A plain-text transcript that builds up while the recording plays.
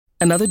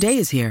Another day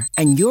is here,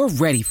 and you're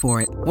ready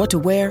for it. What to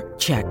wear?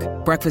 Check.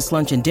 Breakfast,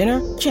 lunch, and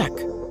dinner? Check.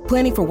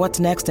 Planning for what's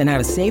next and how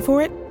to save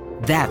for it?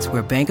 That's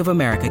where Bank of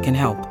America can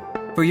help.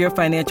 For your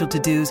financial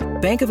to-dos,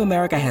 Bank of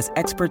America has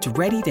experts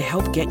ready to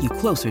help get you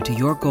closer to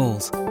your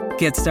goals.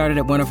 Get started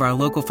at one of our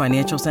local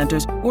financial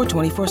centers or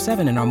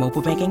 24/7 in our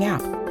mobile banking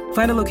app.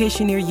 Find a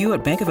location near you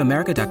at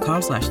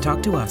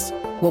bankofamerica.com/talktous.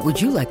 What would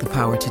you like the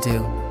power to do?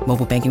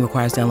 Mobile banking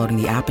requires downloading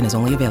the app and is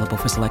only available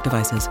for select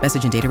devices.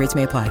 Message and data rates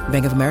may apply.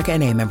 Bank of America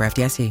N.A., member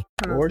FDIC.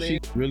 Or she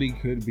really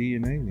could be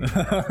an alien.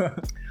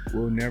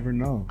 We'll never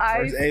know.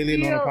 First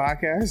alien on the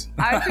podcast.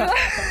 I feel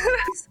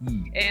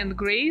and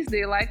Grace,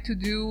 they like to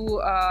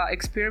do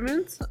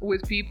experiments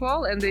with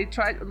people, and they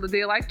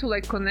like to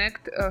like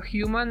connect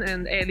human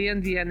and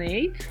alien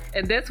DNA,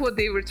 and that's what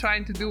they were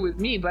trying to do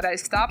with me, but I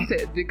stopped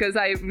it because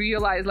I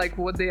realized like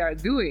what they are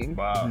doing.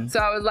 Wow. So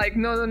I was like,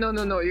 no,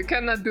 you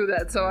cannot do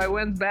that. So I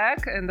went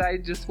back and I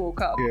just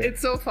woke up. Yeah.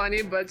 It's so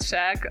funny, but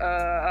Shaq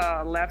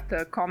left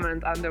a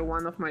comment under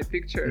one of my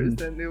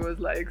pictures, and it was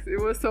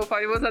so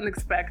funny. It was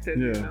unexpected,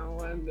 you know,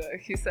 and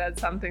he said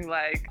something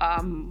like,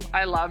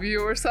 I love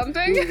you or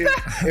something.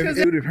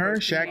 If her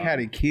and Shaq had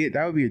a kid,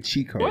 that would be a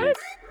cheat code. What?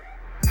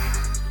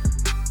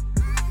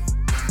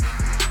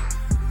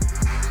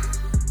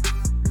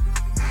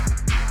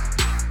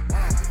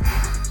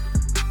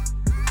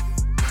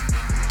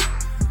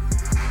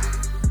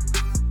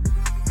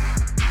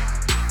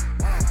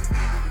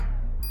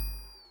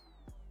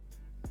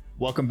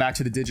 Welcome back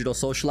to the Digital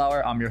Social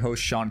Hour. I'm your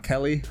host, Sean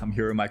Kelly. I'm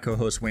here with my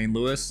co-host, Wayne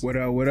Lewis. What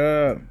up, what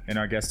up? And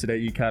our guest today,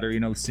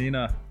 Ekaterina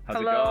Lisina.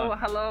 How's it going?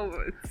 Hello.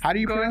 How do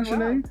you pronounce your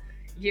name?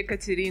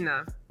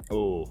 Ekaterina.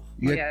 Oh.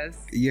 Yes.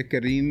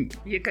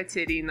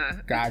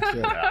 Ekaterina. Gotcha.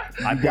 Yeah.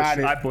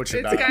 I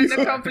butchered that. It's kind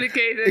of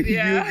complicated,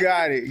 yeah. You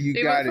got it.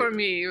 Even for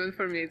me,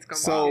 it's complicated.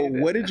 So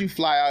what did you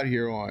fly out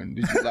here on?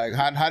 Did you,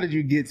 how did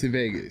you get to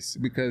Vegas?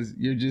 Because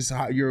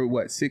you're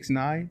what,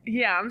 6'9"?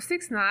 Yeah, I'm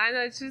 6'9".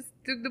 I just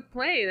took the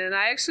plane, and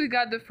I actually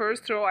got the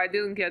first row. I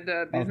didn't get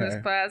the business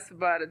class,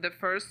 but the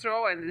first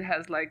row, and it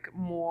has like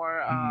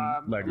more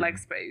leg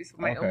space,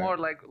 more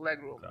like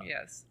leg room. Okay.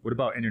 Yes. What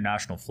about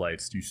international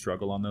flights? Do you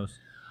struggle on those?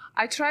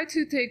 I try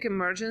to take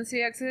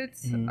emergency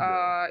exits when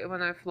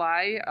I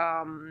fly.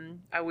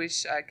 I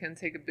wish I can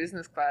take a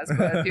business class,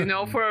 but you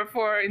know,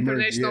 for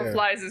international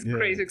flights, it's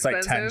crazy expensive.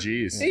 It's like 10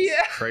 G's.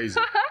 Yeah, crazy.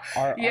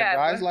 Are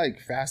guys like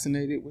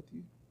fascinated with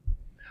you?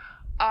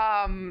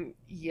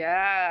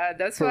 Yeah,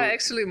 that's why I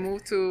actually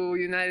moved to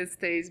United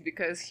States,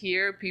 because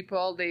here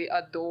people, they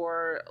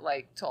adore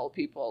like tall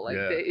people. Like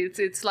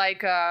it's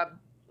like a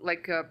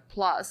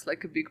plus,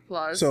 like a big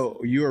plus. So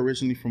you were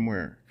originally from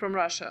where? From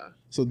Russia.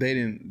 So they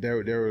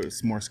were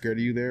more scared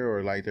of you there,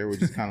 or like they were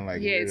just kind of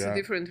like yeah, it's a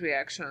different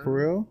reaction. For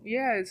real?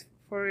 Yeah, it's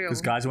for real.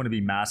 Because guys want to be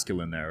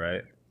masculine there,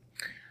 right?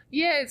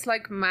 Yeah, it's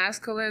like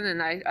masculine,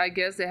 and I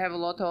guess they have a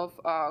lot of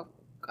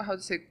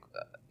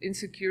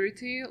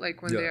insecurity,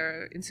 like when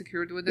they're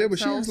insecure with themselves. Yeah, but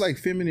she has like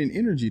feminine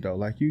energy though.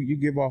 Like you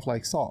give off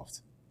like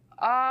soft.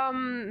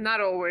 Not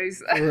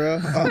always. For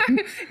real?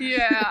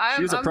 Yeah,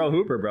 she's a pro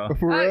hooper, bro.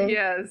 For real?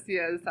 Yes.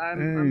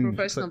 I'm a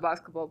professional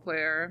basketball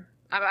player.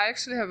 I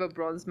actually have a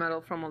bronze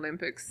medal from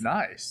Olympics.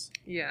 Nice.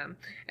 Yeah,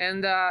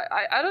 and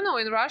I don't know.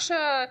 In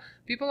Russia,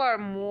 people are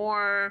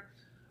more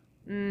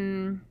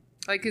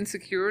like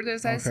insecure,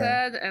 as I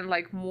said, and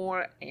like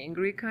more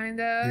angry, kind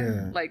of.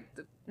 Yeah. Like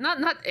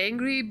not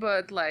angry,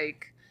 but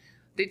like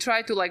they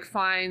try to like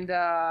find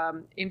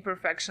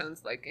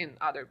imperfections like in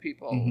other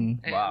people,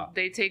 and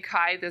they take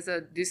height as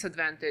a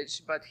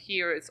disadvantage. But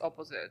here it's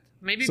opposite.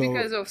 Maybe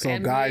because of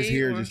envy. So guys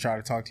here just try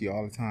to talk to you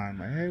all the time,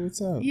 like, hey,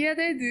 what's up? Yeah,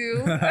 they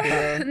do.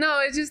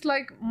 No, it's just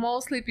like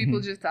mostly people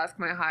just ask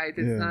my height.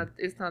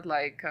 It's not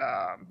like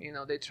you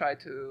know, they try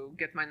to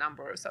get my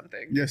number or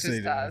something. Yes, just they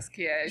do. Ask.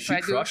 Yeah,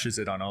 she crushes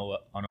it on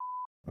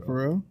For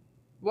real?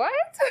 What?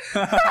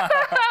 What?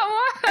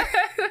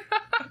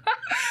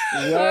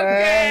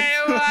 Okay,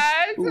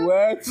 what?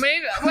 What?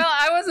 Maybe. Well,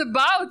 I was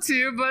about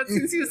to, but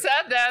since you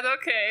said that,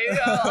 okay,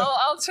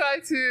 I'll try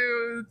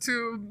to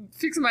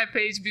fix my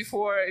page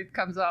before it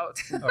comes out,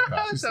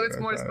 so it's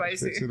more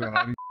spicy.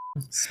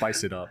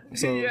 Spice it up.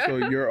 So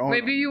you're on.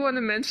 Maybe you want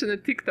to mention a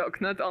TikTok,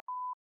 not on.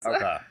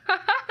 Okay.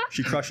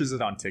 She crushes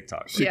it on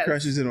TikTok. She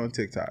crushes it on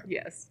TikTok.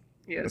 Yes.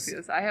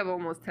 I have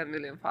almost 10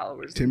 million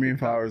followers. 10 million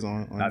followers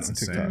on That's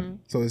TikTok.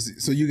 insane.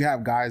 So you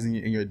have guys in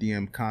your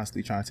DM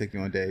constantly trying to take you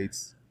on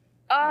dates?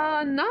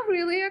 Not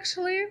really,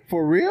 actually.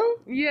 For real?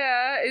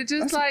 Yeah, it's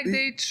just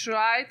they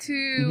try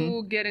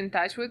to get in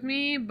touch with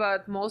me,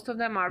 but most of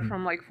them are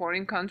from like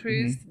foreign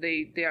countries.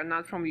 They are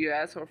not from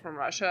US or from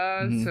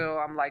Russia, so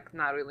I'm like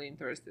not really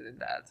interested in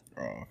that.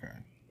 Oh, okay.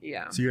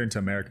 Yeah. So you're into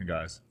American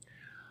guys?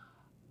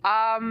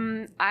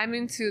 I'm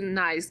into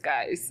nice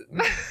guys.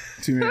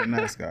 Too many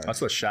nice guys. That's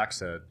what Shaq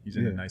said. He's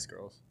into nice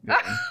girls. Yeah.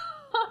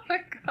 Oh my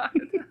god.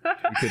 You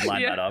could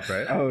line that up,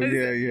 right? Oh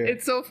yeah.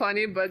 It's so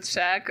funny, but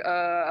Shaq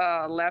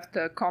left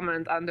a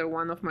comment under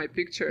one of my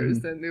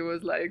pictures, and it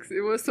was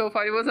so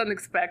funny. It was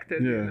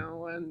unexpected, you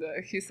know. And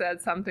he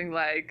said something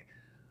like,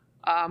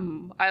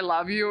 I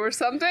love you or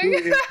something.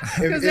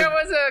 Because there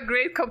was a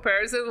great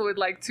comparison with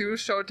like two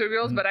shorter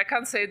girls, but I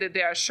can't say that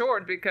they are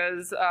short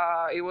because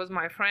it was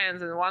my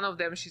friends, and one of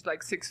them, she's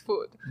like 6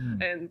 foot,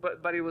 and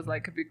but it was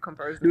like a big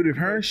comparison. Dude, if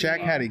her and Shaq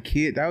had a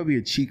kid, that would be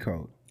a cheat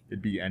code.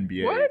 It'd be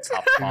NBA. What?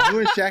 Top If five. you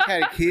and Shaq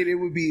had a kid, it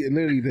would be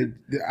literally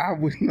I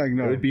wouldn't like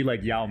no. It would be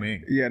like Yao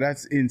Ming. Yeah,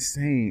 that's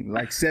insane.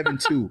 Like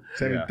 7'2",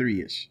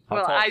 7'3" ish. How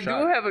Well, tall I is do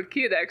Shaq? have a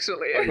kid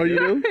actually. Oh, you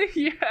do?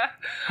 Yeah.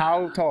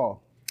 How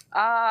tall?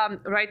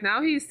 Right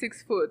now he's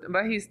 6 foot,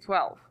 but he's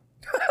 12.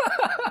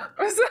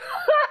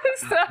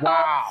 so,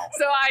 Wow.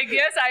 So I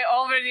guess I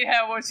already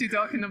have what you're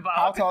talking about.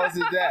 How tall is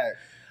his dad?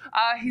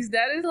 His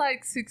dad is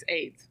like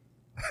 6'8".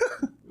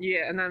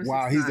 Yeah, and I'm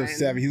Wow, 6'9". he's a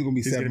 7. He's gonna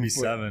be He's 7 gonna be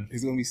foot. 7.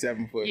 He's gonna be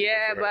 7 foot.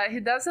 Yeah, for sure. but he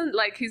doesn't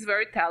like. He's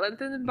very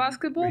talented in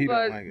basketball, But he don't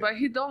but like it. but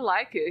he don't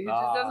like it. He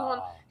just doesn't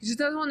want. He just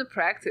doesn't want to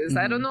practice.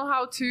 I don't know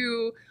how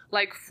to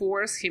like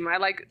force him. I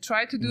like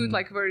try to do it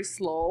like very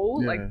slow.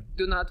 Yeah. Like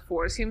do not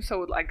force him,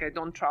 so like I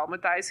don't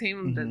traumatize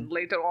him. Then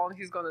later on,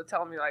 he's gonna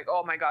tell me like,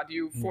 "Oh my God,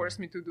 you forced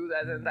me to do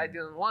that, and I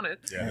didn't want it."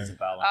 Yeah, there's a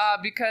balance.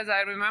 Because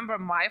I remember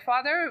my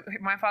father.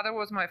 My father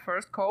was my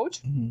first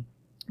coach.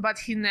 But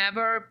he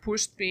never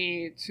pushed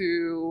me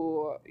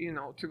to,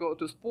 to go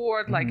to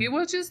sport. Like, it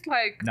was just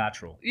like,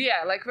 Natural.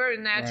 yeah, like very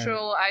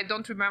natural. I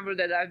don't remember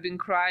that I've been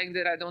crying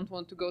that I don't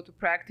want to go to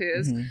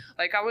practice.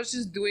 Like, I was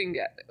just doing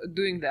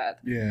that.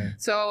 Yeah.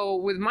 So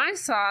with my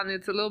son,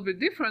 it's a little bit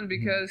different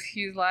because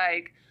he's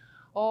like,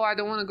 oh, I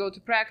don't want to go to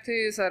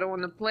practice. I don't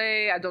want to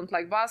play. I don't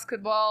like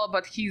basketball.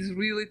 But he's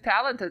really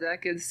talented. I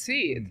can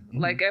see it.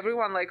 Like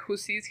everyone like who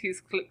sees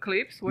his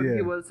clips when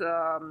he was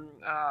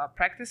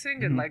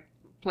practicing and like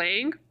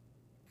playing,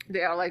 they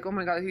are like, oh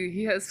my God,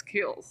 he has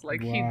skills.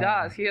 Like he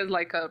does. He has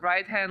like a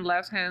right hand,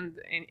 left hand,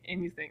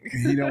 anything.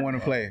 He don't want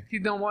to play. He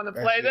don't want to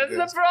play. That's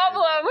That's the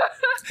problem.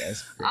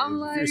 That's crazy. I'm If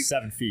like, you're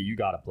 7 feet, you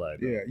gotta play.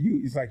 Yeah,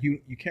 it's like you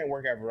can't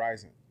work at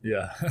Verizon.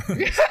 Yeah.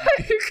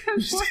 you can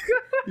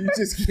You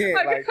just can't.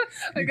 Like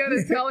I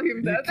gotta tell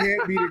him that. You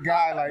can't be the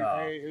guy like,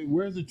 hey,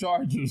 where's the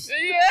Chargers?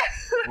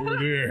 Yeah. Over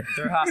there.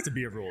 There has to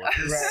be a rule. If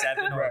you're Right,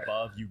 7 or right.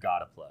 above, you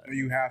gotta play.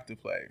 You have to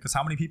play. Because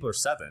how many people are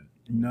 7?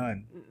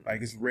 None.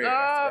 Like it's rare.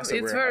 That's a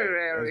It's rare very height.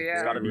 rare, That's yeah.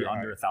 It's gotta be very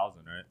under rare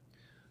 1,000, right?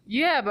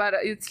 Yeah, but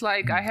it's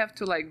like I have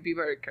to like be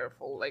very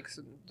careful, like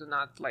so do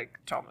not like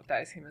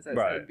traumatize him as I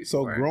Right. said So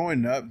before.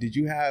 growing up, did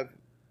you have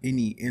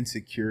any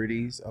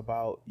insecurities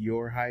about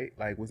your height?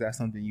 Like, was that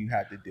something you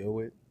had to deal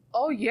with?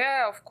 Oh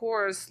yeah, of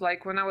course.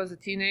 Like when I was a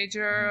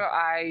teenager,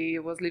 I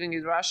was living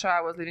in Russia.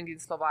 I was living in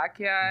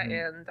Slovakia,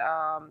 and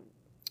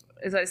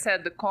as I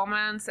said, the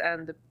comments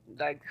and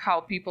like how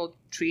people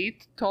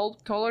treat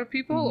taller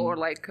people or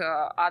like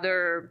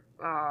other,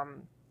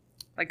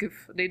 like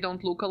if they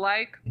don't look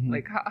alike,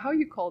 like how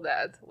you call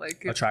that? Like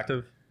if,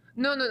 Attractive?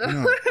 no, No.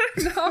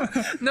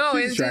 no.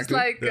 She's It's just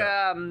attractive.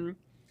 like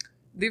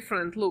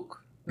different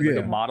look. Yeah.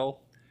 Like a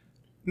model?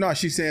 No,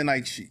 she's saying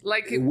like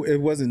it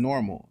wasn't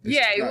normal. It's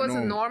Yeah, it not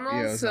wasn't normal.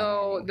 Yeah, it's not So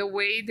normal. the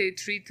way they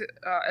treat,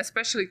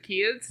 especially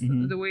kids,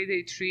 the way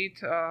they treat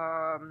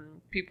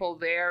people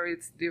there,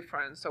 it's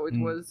different. So it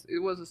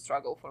was a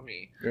struggle for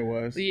me. It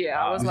was. Yeah,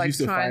 I was Did you like used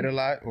to trying. fight a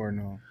lot or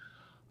no?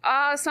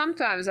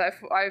 Sometimes I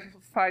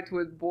fight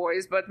with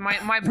boys, but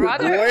my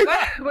brother, boys?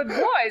 with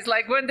boys,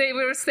 like when they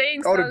were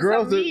saying Oh, some, the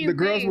girls, some the mean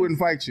girls things. wouldn't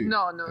fight you.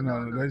 No.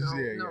 that's-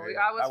 yeah, No, yeah.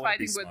 I was That wouldn't be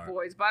fighting with smart.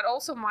 boys, but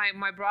also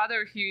my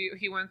brother,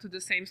 he went to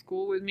the same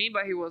school with me,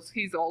 but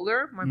he's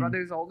older. My brother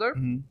is older,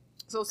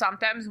 so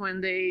sometimes when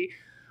they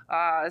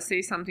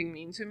say something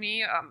mean to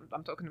me,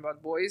 I'm talking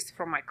about boys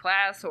from my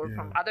class or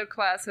from other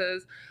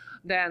classes,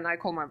 then I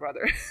call my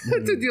brother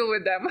to deal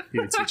with them. He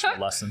would teach you a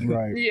lesson.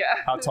 Right. Yeah.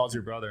 How tall's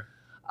your brother?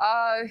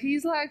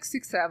 He's like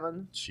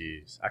 6'7".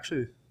 Jeez.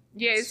 Actually,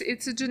 Yeah,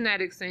 it's a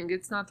genetic thing.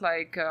 It's not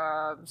like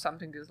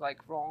something is like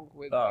wrong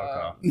with.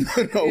 oh,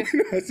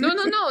 okay.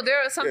 No. There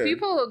are some Yeah.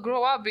 people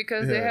grow up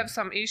because they Yeah. have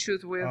some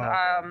issues with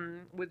okay.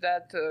 with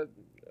that.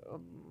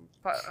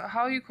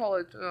 How you call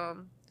it?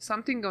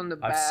 Something on the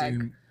back.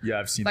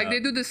 I've seen Like that. they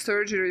do the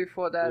surgery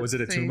for that. Was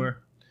it a thing.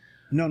 tumor?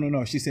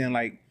 No. She's saying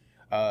like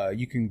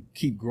you can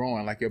keep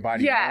growing, like your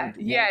body. Yeah. won't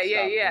stop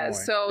growing.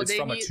 So It's they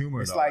from a need.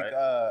 tumor, It's though, like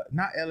right?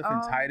 not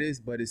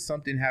elephantitis, but it's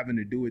something having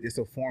to do with. It's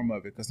a form of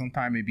it because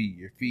sometimes it be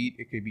your feet,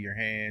 it could be your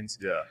hands,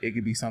 Yeah. it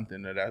could be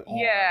something that. Arms.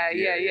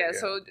 Yeah.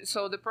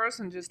 So the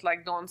person just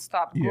like don't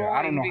stop growing.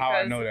 I don't know how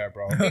I because- know that,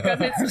 bro.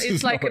 because it's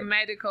Just like know a it.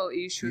 medical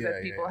issue Yeah,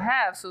 that people yeah.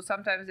 have. So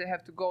sometimes they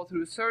have to go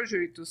through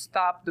surgery to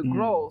stop the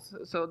growth.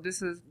 So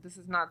this is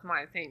not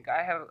my thing.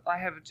 I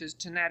have just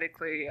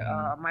genetically.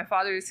 My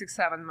father is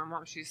 6'7", my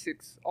mom she's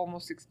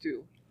almost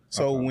 6'2".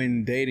 So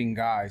when dating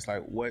guys,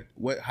 like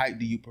what height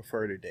do you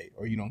prefer to date,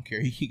 or you don't care?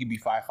 He could be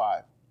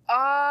 5'5".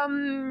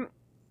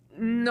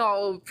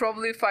 No,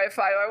 probably 5'5".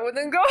 I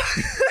wouldn't go.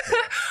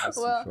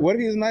 Well, What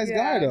if he's a nice Yeah.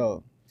 guy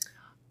though,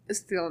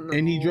 still no.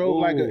 and he drove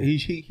like Ooh.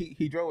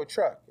 he drove a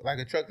truck, like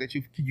a truck that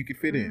you could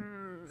fit in?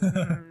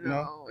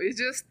 No, it's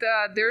just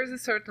there is a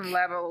certain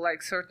level,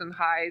 like certain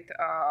height,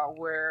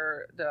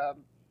 where the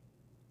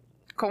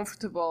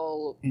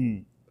comfortable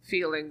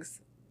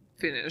feelings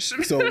finish.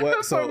 So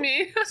what? For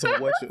me. So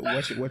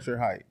what's your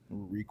height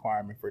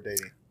requirement for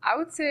dating? I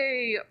would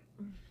say,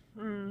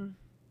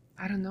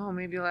 I don't know,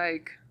 maybe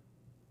like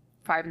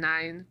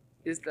 5'9"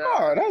 is the.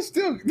 Oh, that's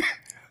still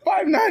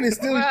 5'9" is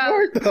still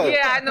short though.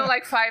 Yeah, I know,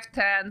 like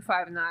 5'10",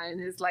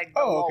 5'9" is like the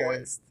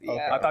lowest. Okay.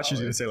 Yeah, I thought she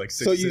was gonna say like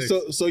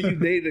 6'6". So you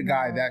dated a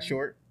guy that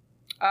short?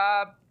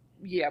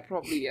 Yeah,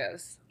 probably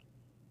yes.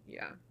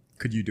 Yeah.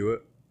 Could you do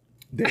it?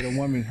 Date a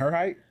woman her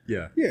height?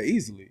 Yeah. Yeah,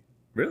 easily.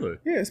 Really?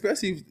 Yeah,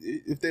 especially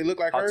if they look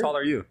like her. How tall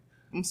are you?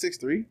 I'm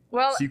 6'3".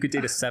 Well, So you could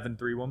date a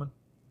 7'3" woman?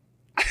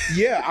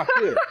 Yeah, I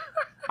could.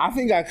 I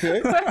think I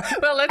could.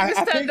 well, let me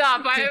stand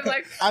up. I'm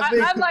like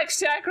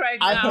Shaq right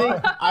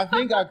now. I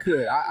think I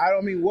could. I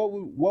don't mean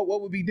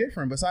what would be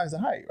different besides the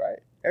height, right?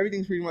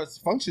 Everything's pretty much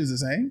functions the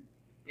same.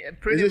 Yeah,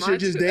 pretty it's just,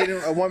 much. You're just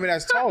dating a woman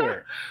that's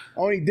taller.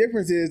 Only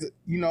difference is,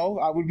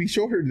 I would be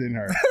shorter than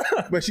her,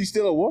 but she's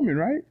still a woman,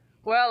 right?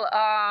 Well,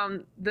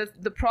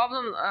 the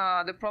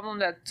problem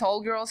that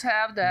tall girls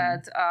have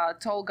that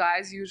tall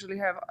guys usually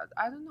have,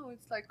 I don't know.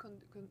 It's like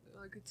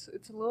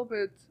it's a little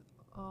bit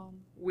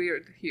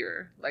weird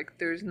here. Like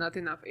there's not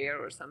enough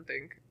air or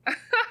something.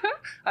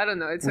 I don't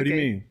know. It's what okay. What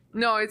do you mean?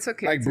 No, it's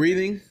okay. Like it's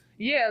breathing? Okay.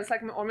 Yeah, it's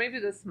like, or maybe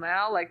the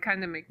smell like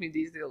kind of make me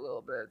dizzy a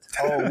little bit.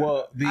 Oh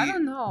well, I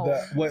don't know.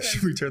 What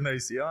should we turn the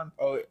AC on?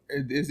 Oh,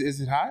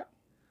 is it hot?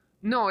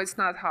 No, it's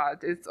not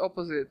hot. It's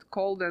opposite,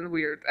 cold and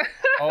weird.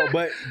 Oh,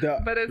 but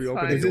it's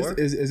fine.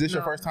 Is this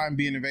your first time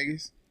being in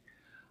Vegas?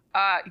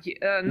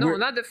 No,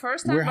 not the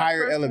first time. We're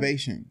higher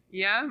elevation.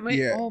 Yeah.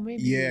 Maybe.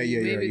 Yeah.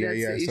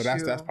 Yeah. So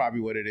that's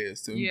probably what it is.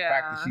 So the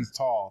fact that she's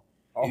tall.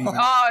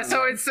 Oh,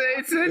 so it's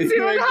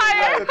even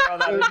higher.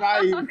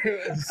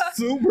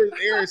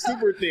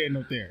 super thin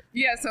up there.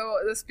 Yeah. So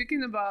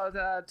speaking about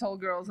tall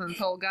girls and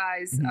tall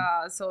guys,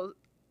 so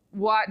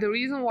the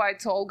reason why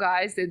tall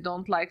guys they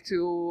don't like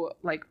to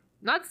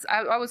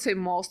I would say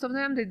most of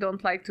them they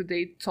don't like to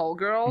date tall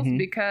girls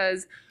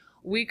because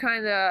we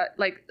kind of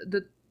like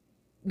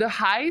the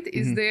height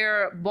is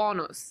their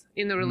bonus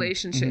in the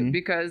relationship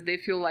because they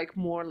feel like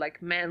more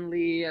like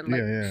manly and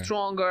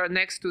stronger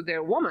next to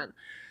their woman.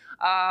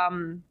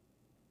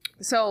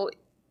 So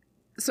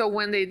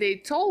when they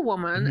date tall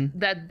woman,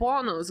 that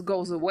bonus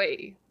goes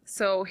away.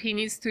 So he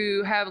needs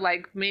to have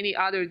like many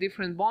other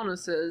different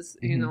bonuses,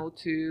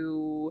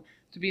 to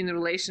be in a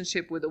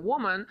relationship with a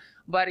woman.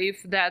 But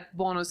if that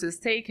bonus is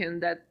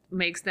taken, that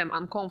makes them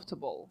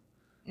uncomfortable.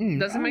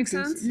 Does it make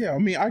sense? Yeah, I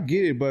mean, I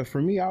get it, but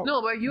for me,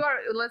 No, but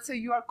let's say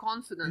you are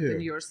confident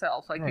in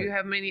yourself. Like you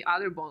have many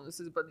other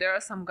bonuses, but there are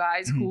some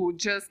guys who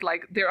just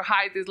like their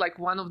height is like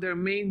one of their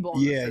main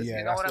bonuses. Yeah,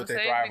 you know what I'm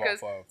saying?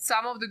 Because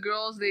some of the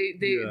girls, they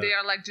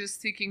are like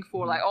just seeking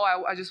for like,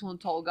 oh, I just want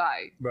a tall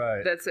guy.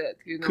 Right. That's it.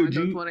 I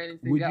don't want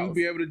anything else. Would you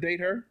be able to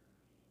date her?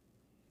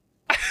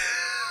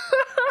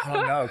 I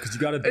don't know, because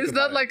you got to. It's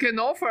not like an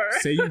offer.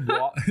 Say you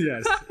walk.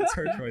 Yes, it's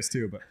her choice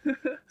too. But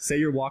say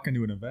you're walking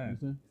to an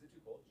event.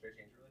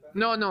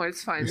 No,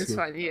 it's fine. It's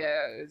fine.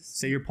 Yeah.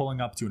 Say you're pulling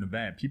up to an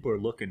event. People are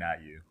looking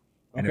at you.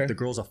 And if the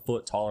girl's a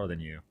foot taller than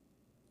you,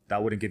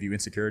 that wouldn't give you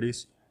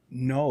insecurities?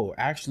 No,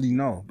 actually,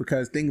 no.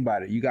 Because think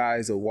about it. You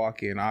guys are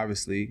walking,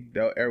 obviously.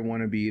 They'll ever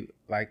want to be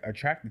like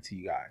attracted to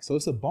you guys. So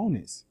it's a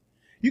bonus.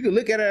 You can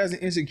look at it as an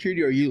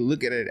insecurity or you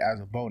look at it as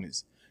a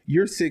bonus.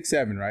 You're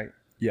 6'7", right?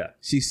 Yeah.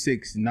 She's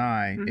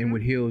 6'9", and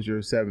with heels,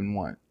 you're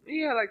 7'1".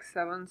 Yeah, like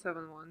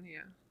 7'1",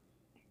 yeah.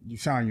 You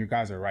Sean, your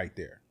guys are right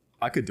there.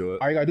 I could do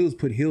it. All you gotta do is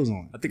put heels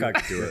on. I think I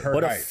could do it.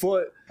 But a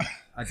foot,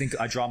 I think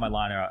I draw my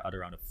line at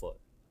around a foot.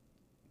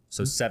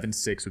 So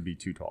 7'6" would be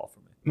too tall for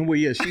me. No, well,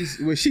 yeah, she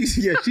would be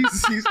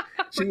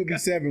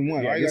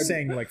 7'1". Yeah, you're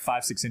saying like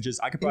 5-6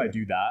 inches. I could probably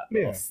do that. But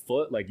a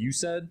foot, like you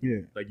said. Yeah.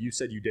 Like you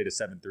said, you did a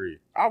 7'3".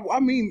 I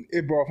mean,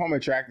 bro, if I'm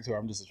attracted to her,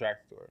 I'm just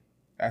attracted to her.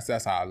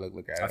 That's how I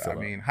look at it. I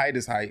mean, height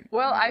is height.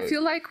 Well, I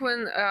feel like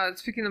when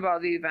speaking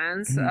about the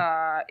events,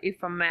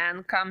 if a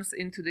man comes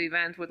into the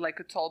event with like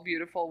a tall,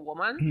 beautiful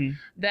woman,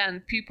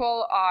 then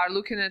people are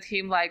looking at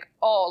him like,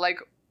 oh,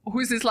 like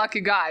who's this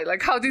lucky guy?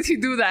 Like, how did he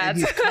do that? And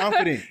he's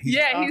confident.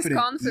 He's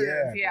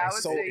confident. Yeah, I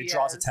would say it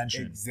draws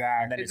attention.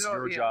 Exactly. And then it's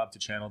your job to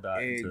channel that.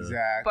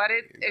 Exactly. But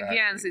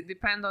again, it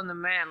depends on the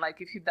man.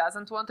 Like if he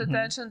doesn't want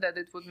attention, that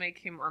it would make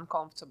him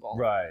uncomfortable.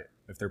 Right.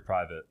 If they're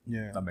private.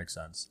 Yeah. That makes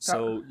sense.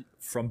 So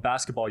from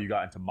basketball, you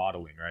got into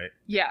modeling, right?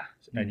 Yeah.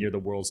 And you're the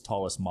world's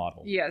tallest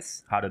model.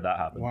 Yes. How did that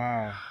happen?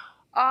 Wow.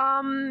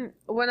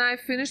 When I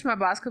finished my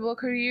basketball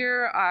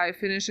career, I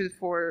finished it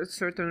for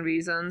certain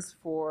reasons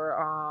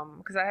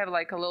because I have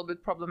like a little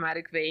bit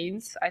problematic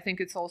veins. I think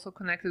it's also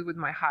connected with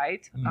my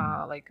height,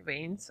 like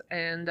veins.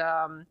 And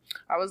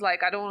I was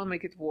like, I don't want to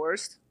make it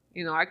worse.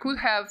 I could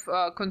have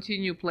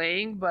continued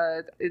playing,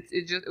 but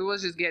it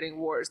was just getting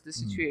worse, the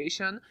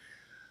situation.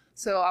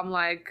 So I'm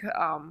like,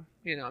 I'm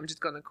just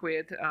going to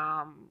quit.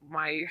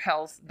 My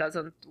health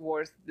doesn't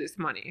worth this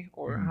money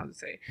or how to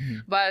say.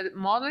 But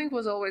modeling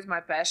was always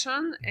my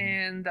passion.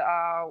 And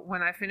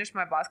when I finished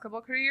my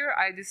basketball career,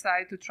 I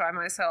decided to try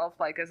myself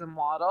like as a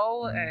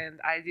model.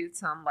 And I did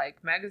some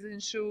like magazine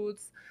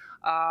shoots.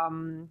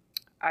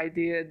 I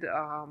did,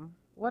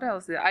 what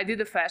else did I did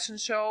a fashion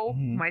show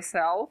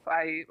myself.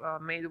 I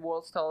made the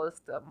world's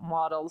tallest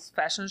models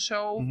fashion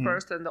show,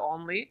 first and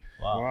only.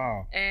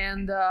 Wow.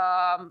 And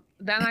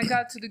then I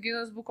got to the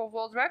Guinness Book of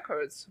World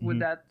Records with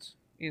that,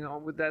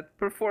 with that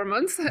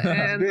performance.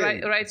 And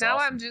right now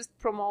awesome. I'm just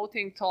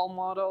promoting tall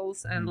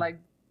models and like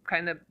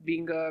kind of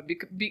being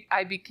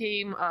I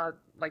became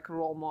like a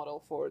role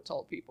model for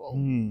tall people.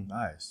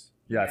 Nice.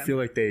 Yeah, I feel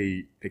like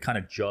they kind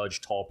of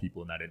judge tall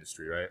people in that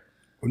industry, right?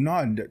 No,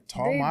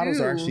 tall models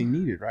are do. actually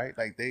needed, right?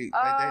 Like they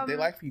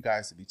like for you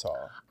guys to be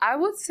tall. I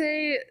would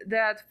say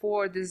that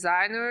for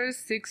designers,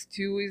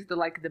 6'2" is the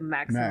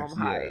maximum Max,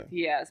 height.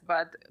 Yes,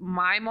 but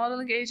my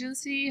modeling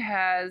agency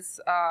has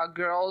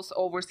girls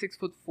over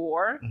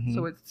 6'4",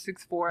 so it's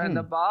 6'4" and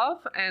above,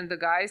 and the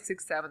guys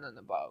 6'7" and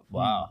above.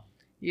 Wow.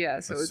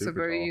 Yeah, so That's it's a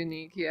super very tall.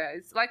 unique. Yeah,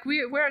 it's like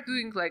we're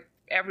doing like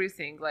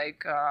everything,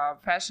 like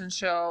fashion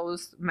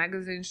shows,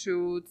 magazine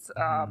shoots.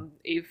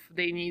 If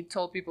they need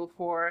tall people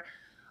for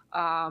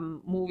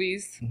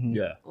movies,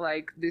 Yeah.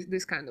 like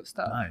this kind of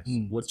stuff. Nice.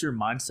 What's your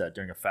mindset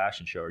during a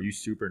fashion show? Are you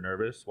super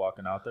nervous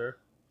walking out there?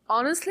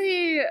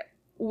 Honestly,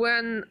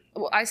 when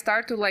I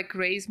start to like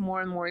raise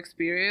more and more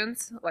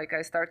experience, like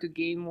I start to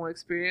gain more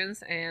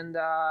experience, and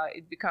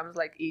it becomes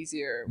like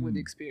easier with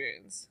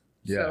experience.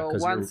 Yeah, So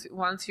 'cause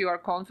once you are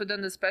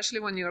confident, especially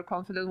when you are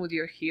confident with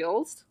your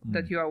heels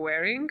that you are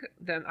wearing,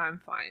 then I'm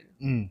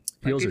fine.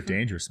 Heels are if-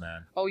 dangerous, man.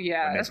 Oh When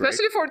yeah, they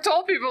especially for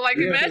tall people. Like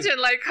Yeah. imagine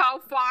like how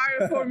far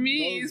for me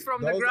is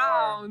from the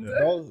ground.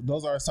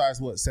 Those are size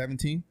what,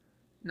 17?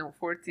 No,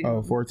 14.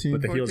 Oh, 14?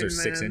 But the heels are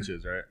 14 6 man.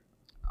 inches, right?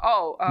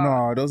 Oh,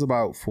 No, those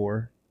about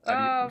 4.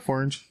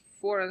 4 inch.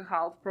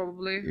 4.5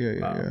 probably.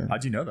 Yeah.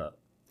 How'd you know that?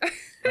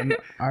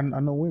 I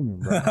know women,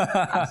 bro.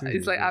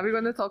 It's like, are we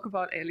gonna talk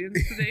about aliens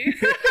today?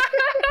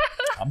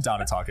 I'm down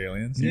to talk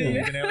aliens. You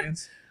believe in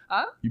aliens?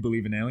 Huh? You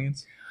believe in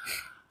aliens?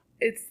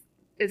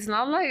 It's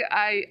not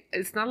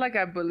like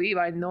I believe.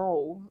 I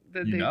know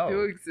that You they know?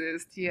 do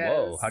exist. Yes.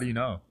 Whoa, how do you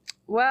know?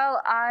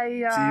 Well,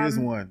 She is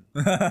one.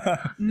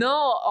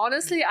 No,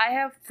 honestly,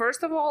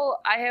 first of all,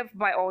 I have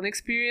my own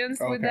experience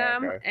with Okay,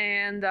 them. okay.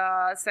 And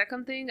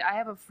second thing, I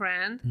have a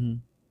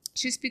friend.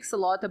 She speaks a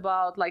lot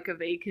about like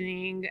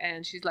awakening,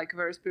 and she's like a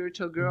very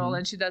spiritual girl,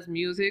 and she does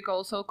music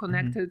also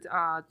connected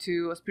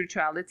to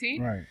spirituality.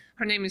 Right.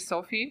 Her name is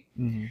Sophie.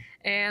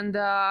 And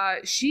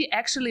she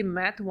actually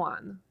met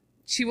one.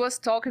 She was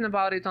talking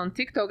about it on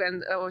TikTok,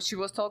 and she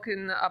was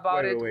talking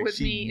about Wait, it with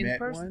she me in met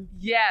person. one?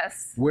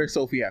 Yes. Where's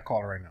Sophie at?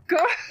 Call her right now.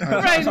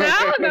 Right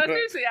now? No,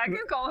 seriously, I can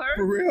call her.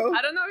 For real?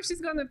 I don't know if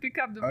she's gonna pick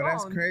up the Oh, phone.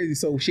 that's crazy.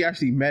 So she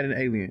actually met an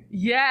alien.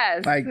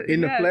 Yes. Like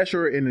in the yes. flesh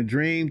or in a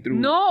dream through.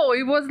 No,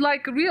 it was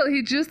like real.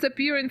 He just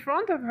appeared in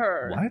front of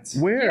her. What?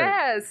 Where?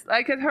 Yes,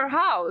 like at her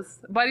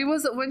house. But it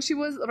was when she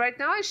was right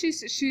now.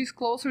 She's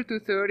closer to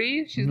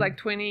 30. She's like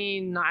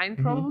 29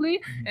 probably,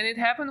 and it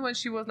happened when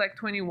she was like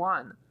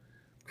 21.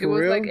 For it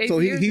was real? like 8 so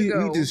years he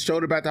ago. just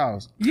showed up at the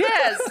house.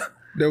 Yes.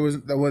 There was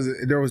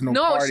no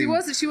No, party.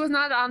 she was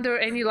not under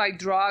any like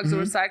drugs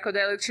or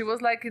psychedelics. She was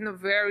like in a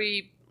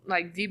very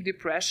like deep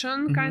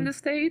depression kind of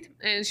state,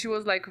 and she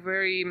was like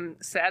very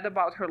sad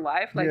about her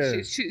life. Like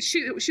Yeah.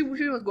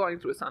 she was going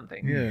through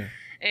something. Yeah.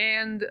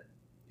 And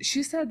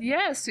she said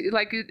yes,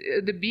 like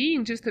the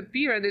being just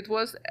appeared, and it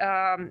was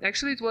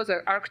actually it was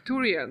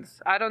Arcturians.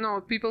 I don't know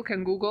if people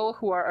can Google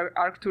who are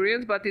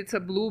Arcturians, but it's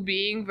a blue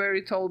being,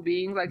 very tall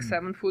being, like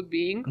 7-foot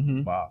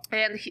being. Wow.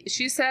 And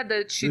she said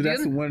that she So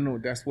that's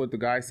didn't. that's what the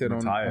guy said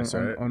Matthias,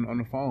 right? on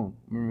the phone.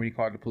 Remember when he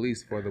called the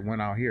police for the one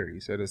out here?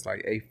 He said it's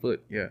like 8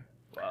 foot. Yeah.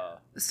 Wow.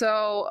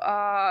 So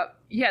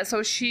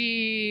so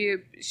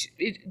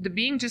the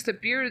being just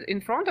appeared in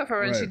front of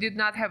her, and she Right. did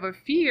not have a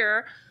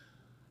fear.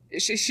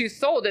 She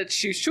thought that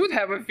she should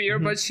have a fear,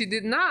 but she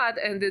did not,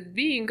 and that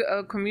being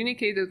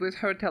communicated with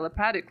her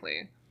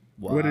telepathically.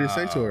 Wow. What did it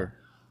say to her?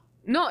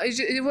 No,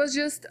 it was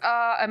just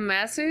a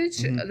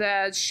message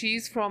that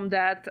she's from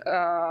that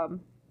how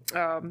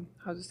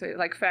to say,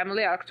 like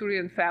family,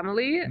 Arcturian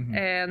family,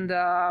 and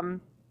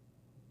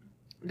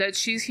that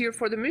she's here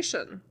for the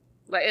mission.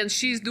 Like, and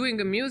she's doing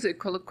a music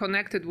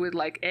connected with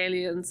like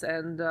aliens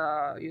and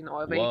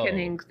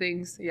awakening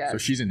things. Yeah. So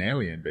she's an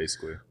alien,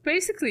 basically.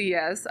 Basically,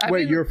 yes.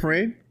 Wait, your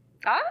friend?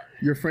 Huh?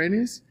 Your friend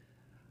is?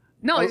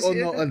 No,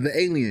 The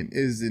alien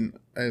is an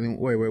alien.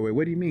 Wait.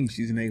 What do you mean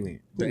she's an alien?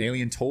 The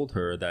alien told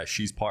her that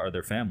she's part of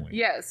their family.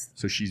 Yes.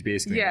 So she's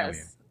basically an alien.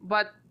 Yes.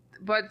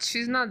 But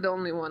she's not the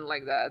only one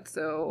like that.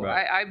 So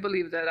Right. I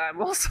believe that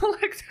I'm also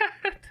like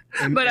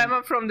that. But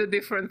I'm from the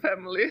different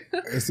family.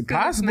 It's 'Cause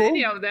possible.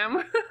 Many of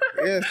them.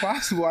 Yeah, it's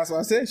possible. That's why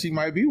I said she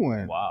might be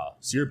one. Wow.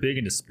 So you're big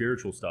into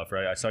spiritual stuff,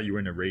 right? I saw you were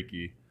into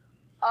Reiki.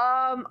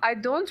 I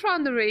don't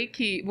run the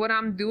Reiki. What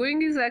I'm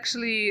doing is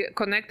actually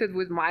connected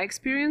with my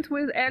experience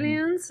with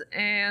aliens,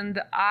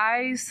 and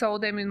I saw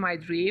them in my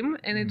dream,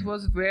 and it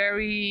was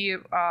very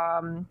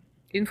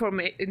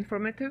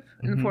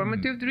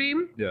informative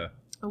dream. Yeah.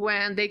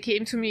 When they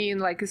came to me in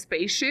like a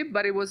spaceship,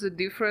 but it was a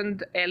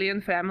different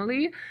alien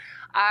family.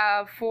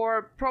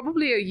 For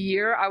probably a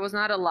year, I was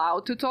not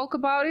allowed to talk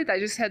about it. I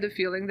just had the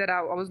feeling that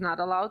I was not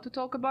allowed to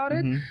talk about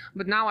it.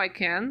 But now I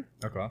can.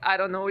 Okay. I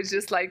don't know. It's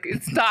just like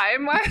it's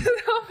time I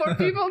don't know, for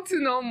people to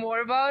know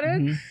more about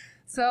it.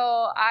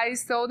 So I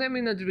saw them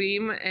in a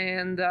dream,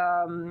 and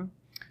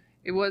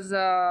it was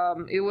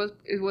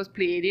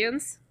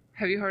Pleiadians.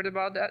 Have you heard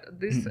about that?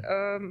 This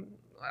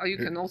you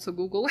can also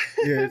Google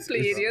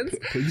Pleiadians.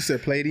 You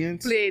said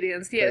Pleiadians?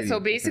 Pleiadians, yeah.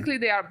 So basically,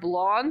 they are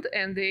blonde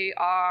and they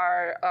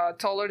are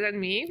taller than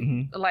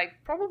me, like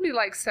probably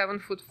like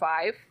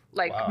 7'5",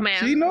 like man.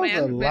 She knows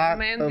a lot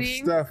man of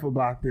being. stuff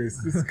about this.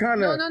 It's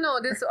kind of No.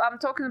 This I'm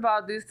talking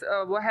about this.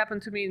 What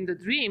happened to me in the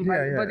dream,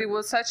 but it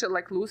was such a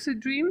like lucid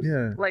dream,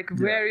 like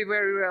very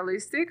very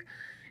realistic.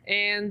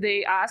 And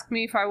they asked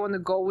me if I want to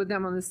go with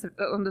them on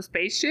the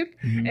spaceship,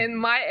 and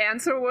my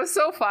answer was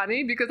so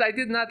funny because I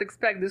did not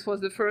expect. This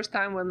was the first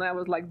time when I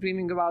was like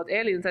dreaming about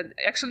aliens, and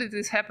actually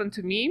this happened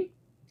to me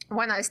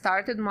when I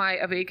started my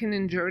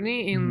awakening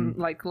journey in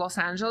like Los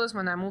Angeles.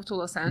 When I moved to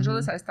Los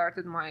Angeles, I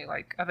started my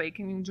like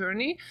awakening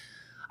journey.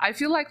 I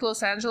feel like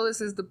Los Angeles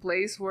is the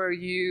place where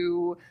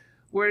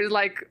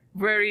like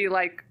very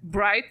like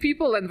bright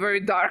people and very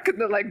dark,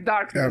 like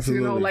darkness,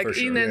 Absolutely, you know, like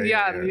sure. yin and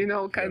yang, you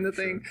know, kind of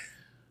thing. Sure.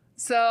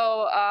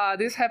 So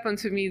this happened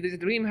to me. This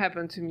dream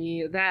happened to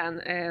me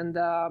then,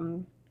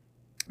 and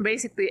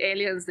basically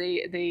aliens.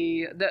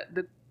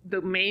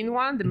 The main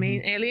one, the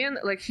main alien,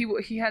 like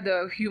he had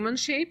a human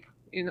shape,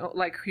 you know,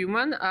 like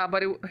human,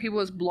 but he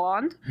was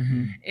blonde,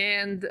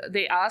 and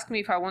they asked me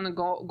if I want to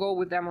go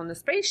with them on the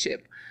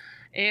spaceship.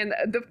 And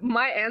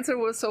my answer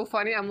was so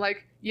funny. I'm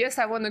like, yes,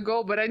 I want to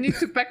go, but I need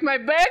to pack my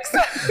bags.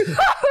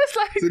 I was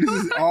like, so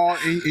this is all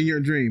in your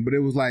dream, but it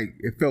was like,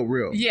 it felt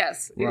real.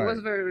 Yes, it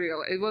was very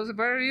real. It was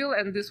very real,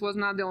 and this was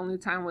not the only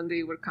time when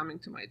they were coming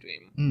to my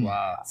dream.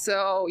 Wow.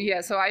 So,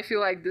 so I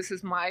feel like this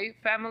is my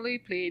family.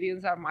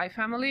 Pleiadians are my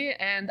family.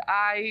 And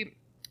I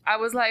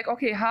was like,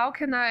 okay, how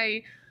can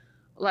I,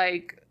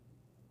 like,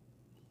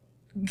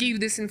 give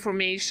this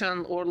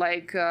information or,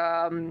 like,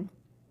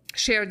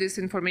 share this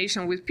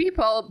information with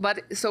people, but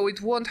so it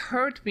won't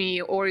hurt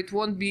me or it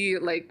won't be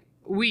like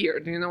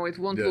weird, you know, it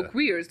won't look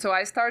weird. So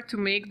I start to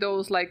make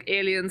those like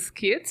aliens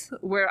kits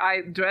where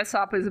I dress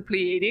up as a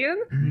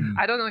Pleiadian.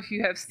 I don't know if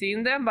you have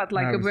seen them, but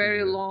like a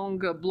very long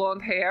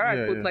blonde hair.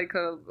 I put like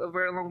a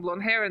very long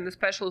blonde hair in the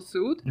special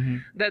suit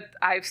that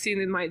I've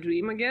seen in my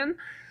dream again.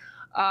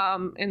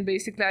 And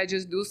basically I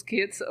just do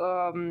skits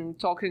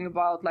talking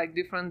about like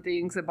different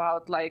things,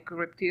 about like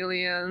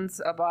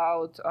reptilians,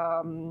 about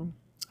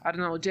I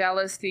don't know,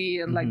 jealousy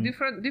and like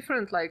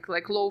different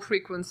like low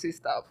frequency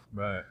stuff.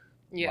 Right.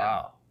 Yeah.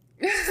 Wow.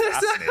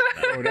 Fascinating.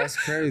 Oh, that's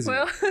crazy.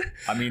 Well,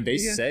 I mean, they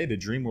say the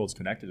dream world's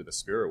connected to the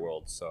spirit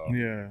world, so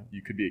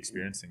you could be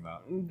experiencing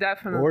that.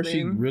 Definitely. Or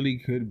she really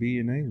could be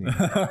an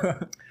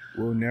alien.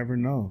 We'll never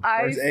know.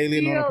 First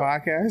alien on the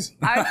podcast?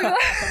 I feel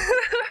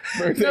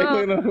First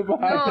alien on the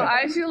podcast. No,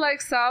 I feel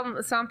like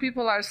some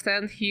people are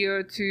sent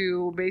here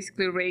to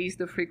basically raise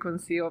the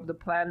frequency of the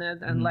planet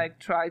and like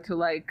try to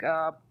like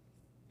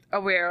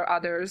aware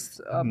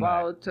others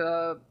about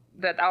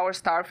that our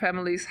star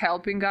family is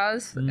helping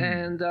us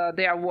and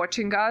they are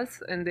watching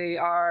us and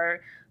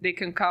they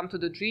can come to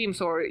the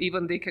dreams or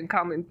even they can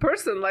come in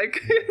person, like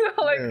you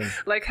know,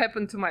 like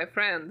happened to my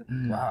friend.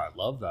 Wow, I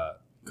love that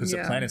because the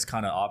planet's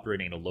kind of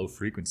operating at a low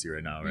frequency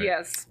right now, right?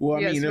 Yes. Well,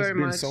 I mean, there's been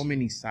much. so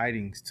many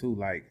sightings too,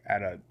 like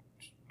at a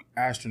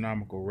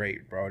astronomical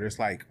rate, bro. There's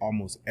like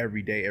almost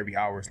every day, every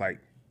hour, it's like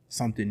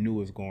something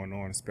new is going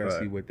on,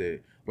 especially with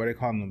the what they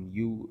call them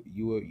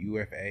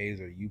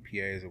UFAs or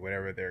UPAs or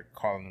whatever they're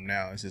calling them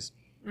now. It's just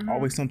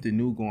always something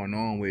new going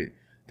on with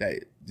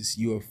that this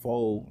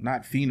UFO,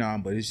 not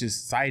phenom, but it's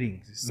just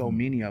sightings. There's so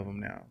many of them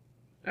now.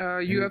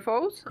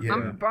 UFOs?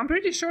 Yeah. I'm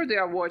pretty sure they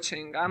are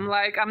watching. I'm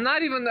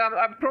not even.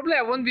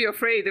 I won't be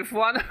afraid if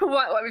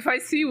if I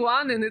see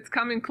one and it's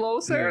coming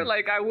closer.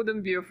 Like I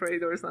wouldn't be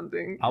afraid or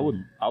something. I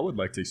would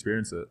like to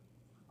experience it.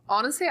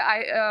 Honestly,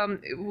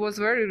 it was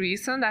very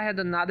recent. I had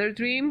another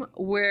dream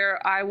where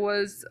I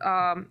was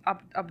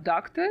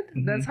abducted.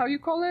 That's how you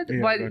call it.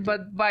 Yeah,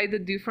 but by the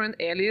different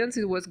aliens,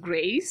 it was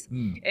Greys.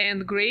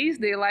 And Greys,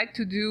 they like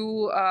to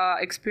do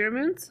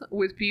experiments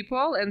with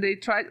people, and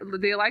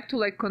they like to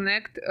like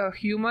connect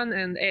human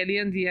and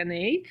alien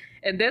DNA.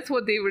 And that's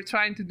what they were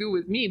trying to do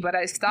with me, but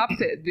I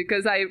stopped it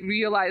because I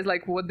realized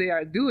like what they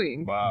are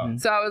doing. Wow.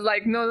 So I was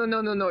like, no,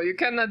 you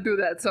cannot do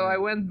that. So I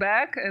went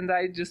back and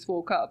I just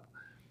woke up.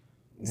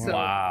 So,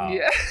 wow.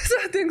 Yeah,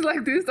 so things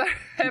like this are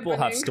happening. People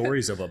have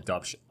stories of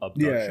abductions.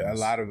 Yeah,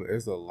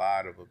 there's a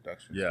lot of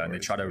abductions. Yeah, and they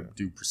try to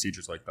do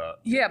procedures like that.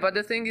 Yeah, but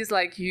the thing is,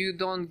 like, you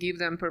don't give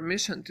them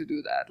permission to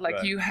do that.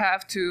 Like, you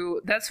have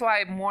to. That's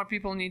why more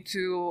people need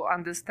to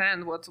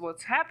understand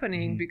what's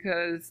happening,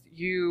 because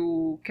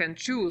you can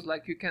choose.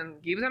 Like, you can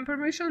give them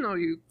permission, or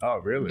you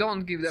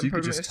don't give them so you permission.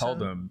 could just tell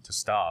them to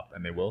stop,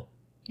 and they will.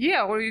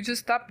 Yeah, or you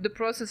just stop the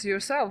process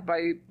yourself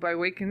by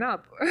waking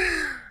up.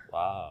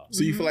 Wow.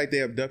 So you feel like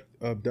they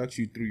abduct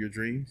you through your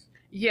dreams?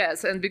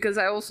 Yes, and because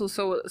I also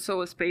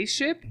saw a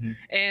spaceship,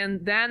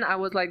 and then I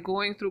was like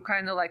going through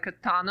kind of like a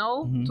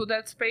tunnel to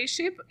that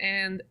spaceship,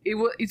 and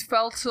it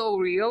felt so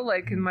real,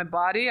 like in my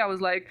body. I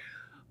was like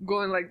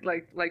going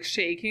like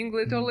shaking,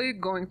 literally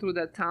going through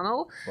that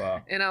tunnel.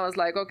 Wow. And I was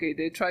like, okay,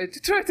 they try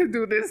to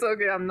do this.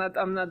 Okay, I'm not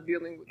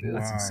dealing with this.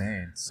 That's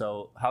insane.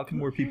 So how can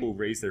more people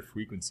raise their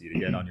frequency to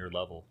get on your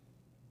level?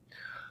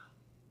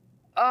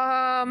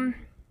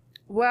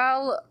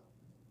 Well,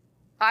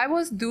 I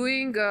was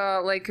doing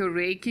like a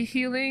Reiki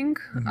healing.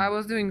 I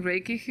was doing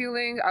Reiki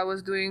healing. I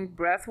was doing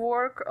breath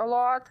work a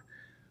lot.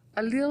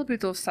 A little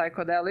bit of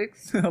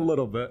psychedelics. A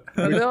little bit.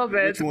 A little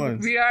bit. Which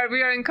ones? We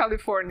are in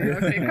California.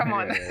 Okay, come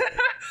on.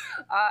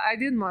 I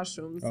did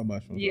mushrooms. Oh,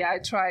 mushrooms. Yeah, I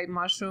tried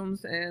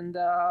mushrooms, and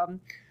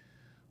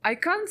I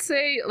can't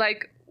say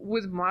like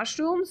with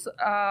mushrooms.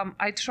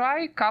 I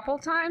tried a couple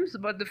times,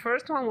 but the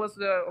first one was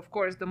of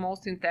course the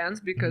most intense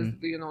because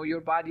you know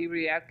your body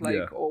react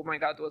like, oh my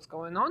god, what's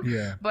going on?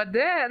 Yeah. But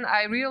then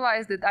I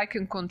realized that I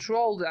can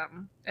control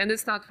them, and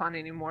it's not fun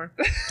anymore.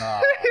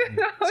 So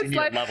you need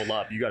to level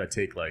up. You got to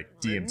take like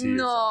DMT.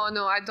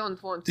 No, I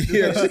don't want to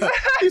do that.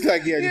 He's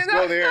like, yeah, just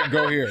go there and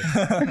go here.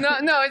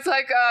 No, it's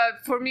like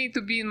for me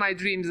to be in my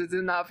dreams is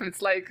enough.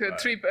 It's like a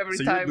trip every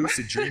so time. you're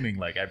lucid dreaming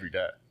like every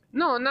day.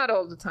 No, not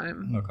all the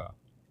time. Okay.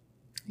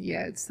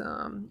 Yeah, it's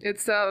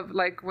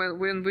like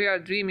when we are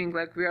dreaming,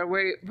 like we are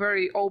very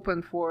very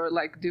open for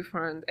like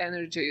different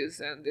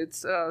energies, and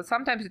it's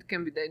sometimes it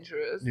can be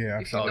dangerous. Yeah,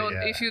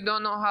 if you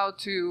don't know how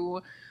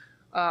to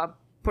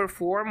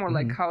perform or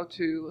like how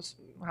to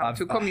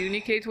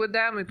communicate with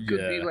them, it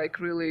could be like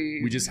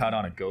really. We just had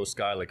on a ghost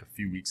guy like a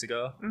few weeks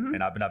ago,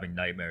 and I've been having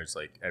nightmares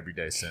like every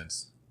day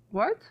since.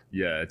 What?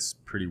 Yeah, it's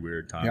pretty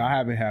weird time. Yeah, I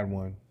haven't had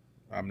one.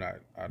 I don't.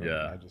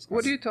 I just.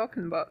 What are you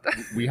talking about?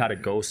 We had a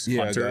ghost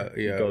hunter.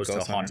 He goes to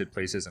haunted hunter.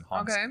 places and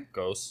haunts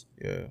ghosts.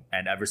 Yeah.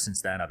 And ever since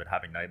then, I've been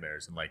having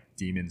nightmares, and like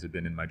demons have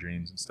been in my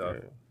dreams and stuff.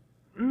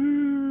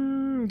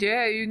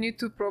 Yeah, you need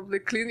to probably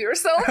clean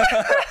yourself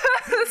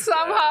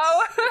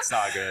somehow. It's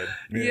not good.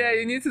 Yeah,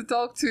 you need to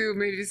talk to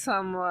maybe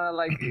some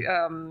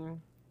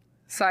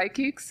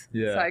psychics.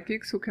 Yeah.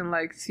 Psychics who can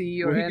like see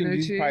your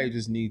energy. You probably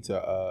just need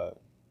to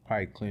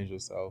probably cleanse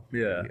yourself.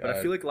 Yeah, but I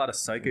feel like a lot of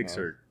psychics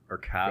are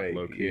cat fake.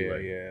 low key.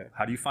 Yeah.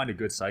 How do you find a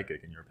good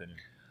psychic in your opinion?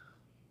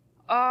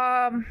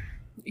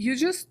 You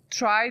just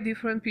try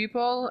different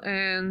people,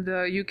 and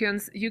you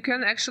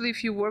can actually,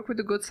 if you work with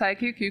a good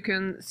psychic, you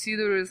can see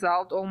the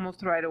result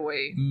almost right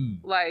away.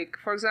 Like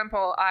for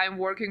example, I'm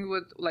working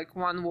with like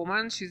one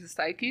woman, she's a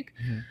psychic,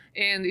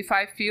 and if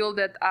I feel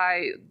that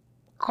I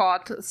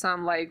caught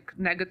some like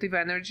negative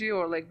energy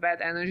or like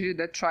bad energy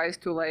that tries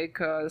to like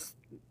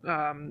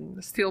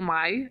steal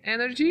my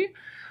energy,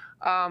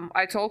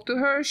 I talk to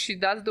her, she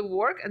does the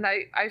work, and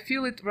I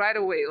feel it right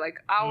away.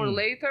 Like hour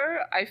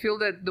later, I feel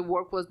that the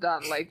work was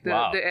done. Like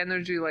the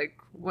energy, like.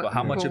 But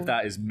how much of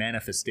that is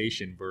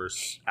manifestation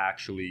versus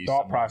actually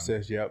thought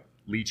process? Yep.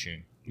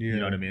 Leeching. Yeah. You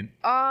know what I mean?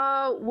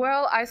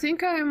 Well, I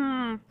think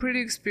I'm pretty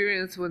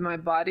experienced with my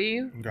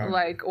body,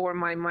 like, or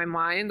my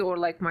mind, or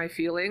like my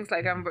feelings.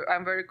 Like I'm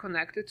very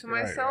connected to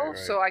myself,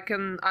 so I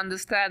can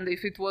understand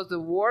if it was the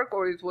work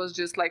or it was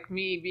just like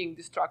me being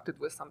distracted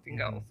with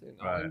something else, you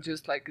know, and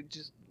just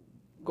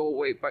go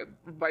away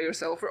by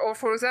yourself. Or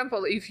for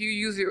example, if you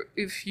use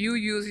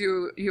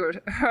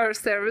her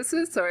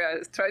services. Sorry,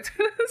 I tried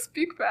to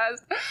speak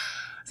fast.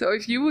 So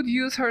if you would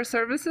use her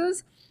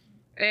services,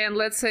 and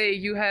let's say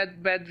you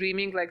had bad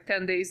dreaming like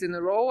 10 days in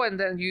a row, and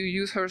then you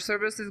use her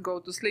services, go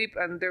to sleep,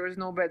 and there is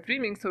no bad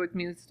dreaming, so it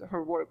means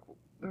her work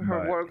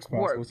worked.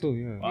 Too,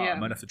 yeah. Wow, I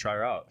might have to try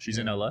her out. She's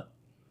in LA?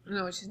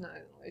 No, she's not.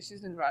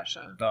 She's in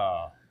Russia.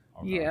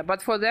 Okay. Yeah,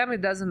 but for them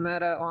it doesn't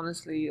matter,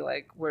 honestly,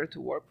 like where to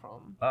work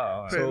from.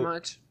 Pretty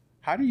much.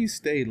 How do you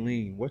stay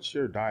lean? What's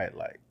your diet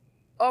like?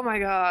 Oh my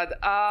god.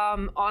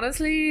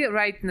 Honestly,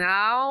 right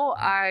now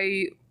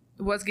I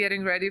was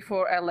getting ready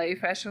for LA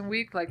Fashion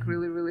Week like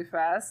really, really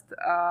fast.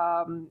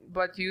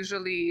 But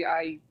usually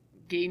I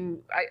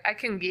can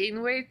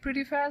gain weight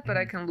pretty fast, but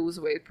I can lose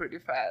weight pretty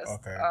fast.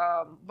 Okay.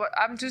 But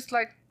I'm just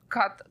like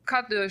cut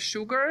the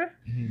sugar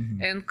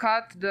and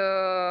cut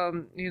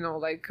the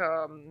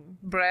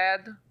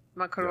bread,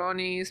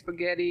 macaroni,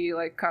 spaghetti,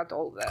 like cut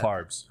all that.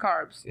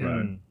 Carbs. Yeah.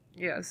 Right.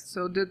 Yes.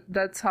 So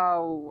that's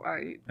how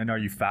I. And are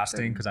you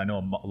fasting? Because I know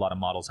a lot of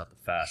models have to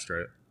fast,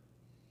 right?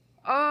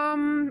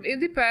 It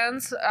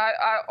depends.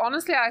 I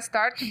honestly I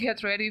start to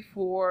get ready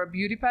for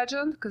beauty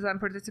pageant because I'm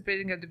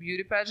participating at the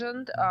beauty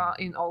pageant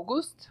in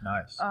August.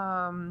 Nice.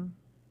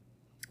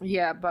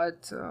 Yeah,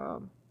 but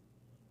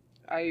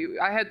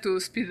I had to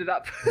speed it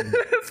up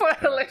for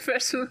LA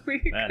Fashion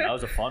Week. Man, that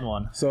was a fun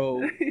one.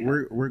 So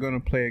we're gonna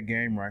play a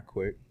game right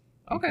quick.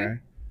 Okay.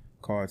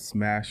 Called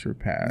Smash or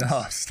Pass.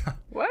 No, stop.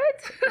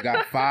 What? We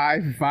got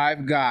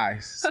five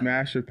guys.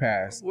 Smash or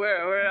pass.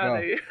 Where are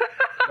they?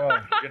 Go.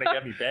 You're gonna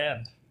get me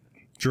banned.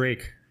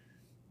 Drake.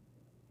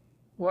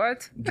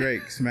 What?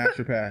 Drake. Smash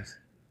or pass.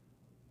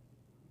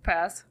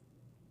 Pass.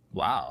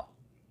 Wow.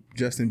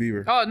 Justin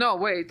Bieber. Oh no!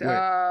 Wait.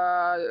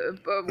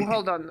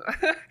 Hold on.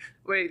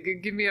 Wait.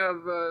 Give me a.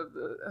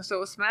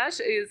 So Smash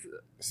is.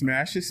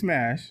 Smash is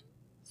smash.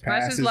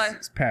 Smash Pass is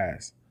like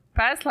pass.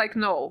 pass, like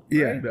no.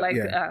 Yeah. Right? Like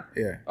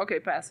yeah. Okay,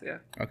 pass. Yeah.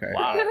 Okay.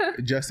 Wow.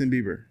 Justin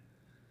Bieber.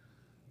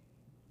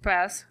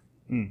 Pass.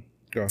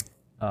 Go.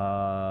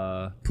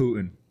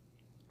 Putin.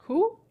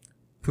 Who?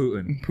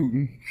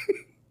 Putin.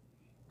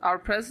 Our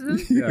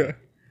president? Yeah.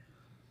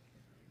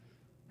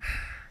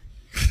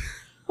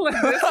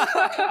 Like this?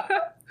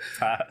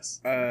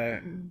 Pass.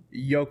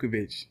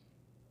 Jokovic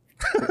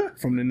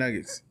from the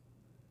Nuggets.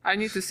 I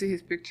need to see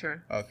his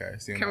picture. Okay.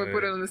 Can we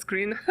put it on the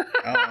screen?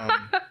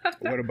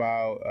 What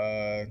about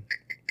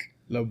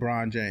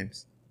LeBron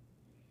James?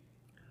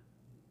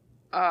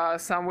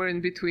 Somewhere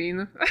in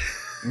between.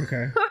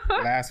 Okay.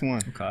 Last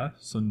one. Okay.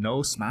 So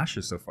no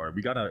smashes so far.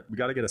 We gotta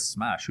get a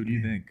smash. Who do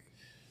you think?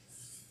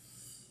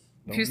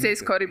 If you say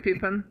Scottie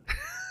Pippen.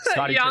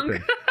 Scottie Young.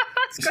 Pippen.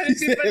 Scottie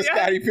Pippen, yeah.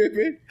 Scottie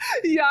Pippen.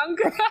 Young.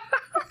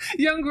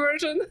 Young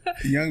version.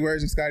 Young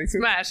version Scottie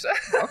Pippen. Smash.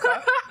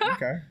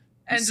 Okay.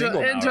 And,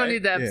 single now, Johnny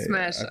right? Depp,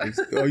 smash. I think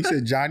so. Oh, you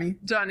said Johnny?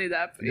 Johnny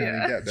Depp,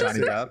 yeah. Depp. Johnny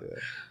That's Depp. it.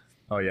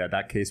 Oh yeah,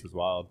 that case was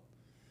wild.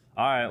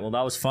 All right. Well,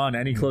 that was fun.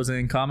 Any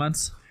closing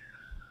comments?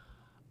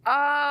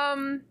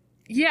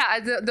 Yeah,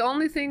 the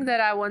only thing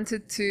that I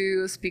wanted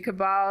to speak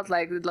about,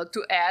 like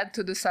to add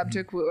to the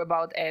subject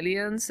about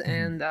aliens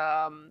and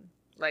the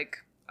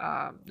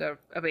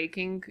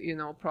awakening,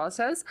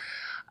 process,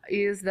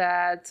 is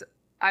that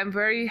I'm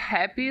very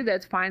happy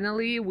that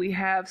finally we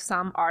have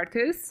some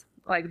artists.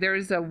 Like there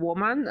is a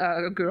woman,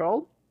 a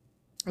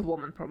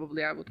woman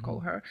probably I would call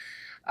her.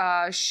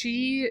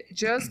 She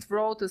just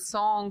wrote a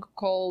song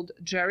called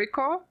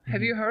Jericho.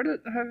 Have you heard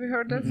it? Have you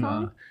heard that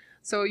song?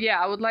 So yeah,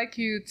 I would like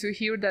you to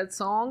hear that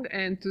song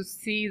and to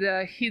see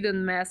the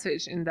hidden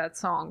message in that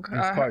song.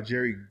 It's called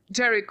Jericho.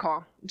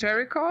 Jericho.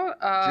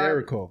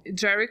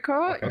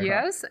 Jericho, Okay.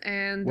 yes.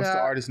 And What's the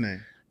artist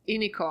name?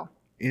 Iniko.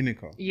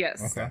 Iniko.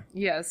 Yes. Okay.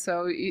 Yes.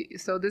 So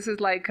this is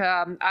like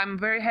I'm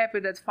very happy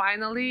that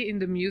finally in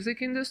the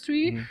music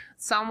industry,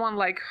 someone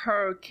like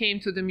her came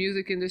to the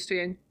music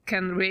industry and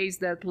can raise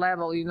that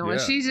level, And Yeah.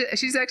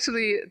 she's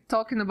actually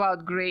talking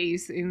about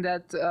grace in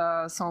that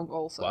song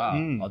also.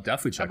 Wow. I'll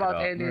definitely check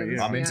About it out. aliens.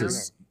 I'm into Yeah.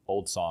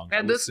 old songs.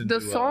 And the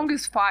song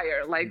is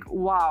fire. Like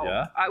wow.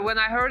 Yeah? When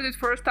I heard it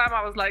first time,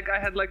 I was like, I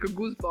had like a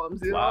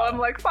goosebumps. Wow. I'm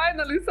like,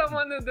 finally,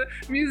 someone in the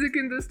music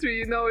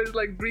industry, is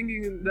like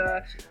bringing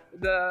the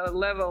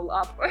level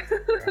up.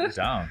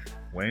 down.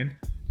 Wayne,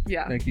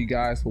 Yeah. Thank you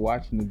guys for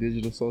watching the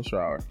Digital Social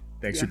Hour.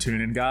 thanks for tuning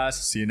in, guys.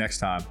 See you next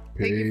time.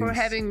 Thank you for Peace.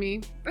 having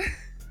me.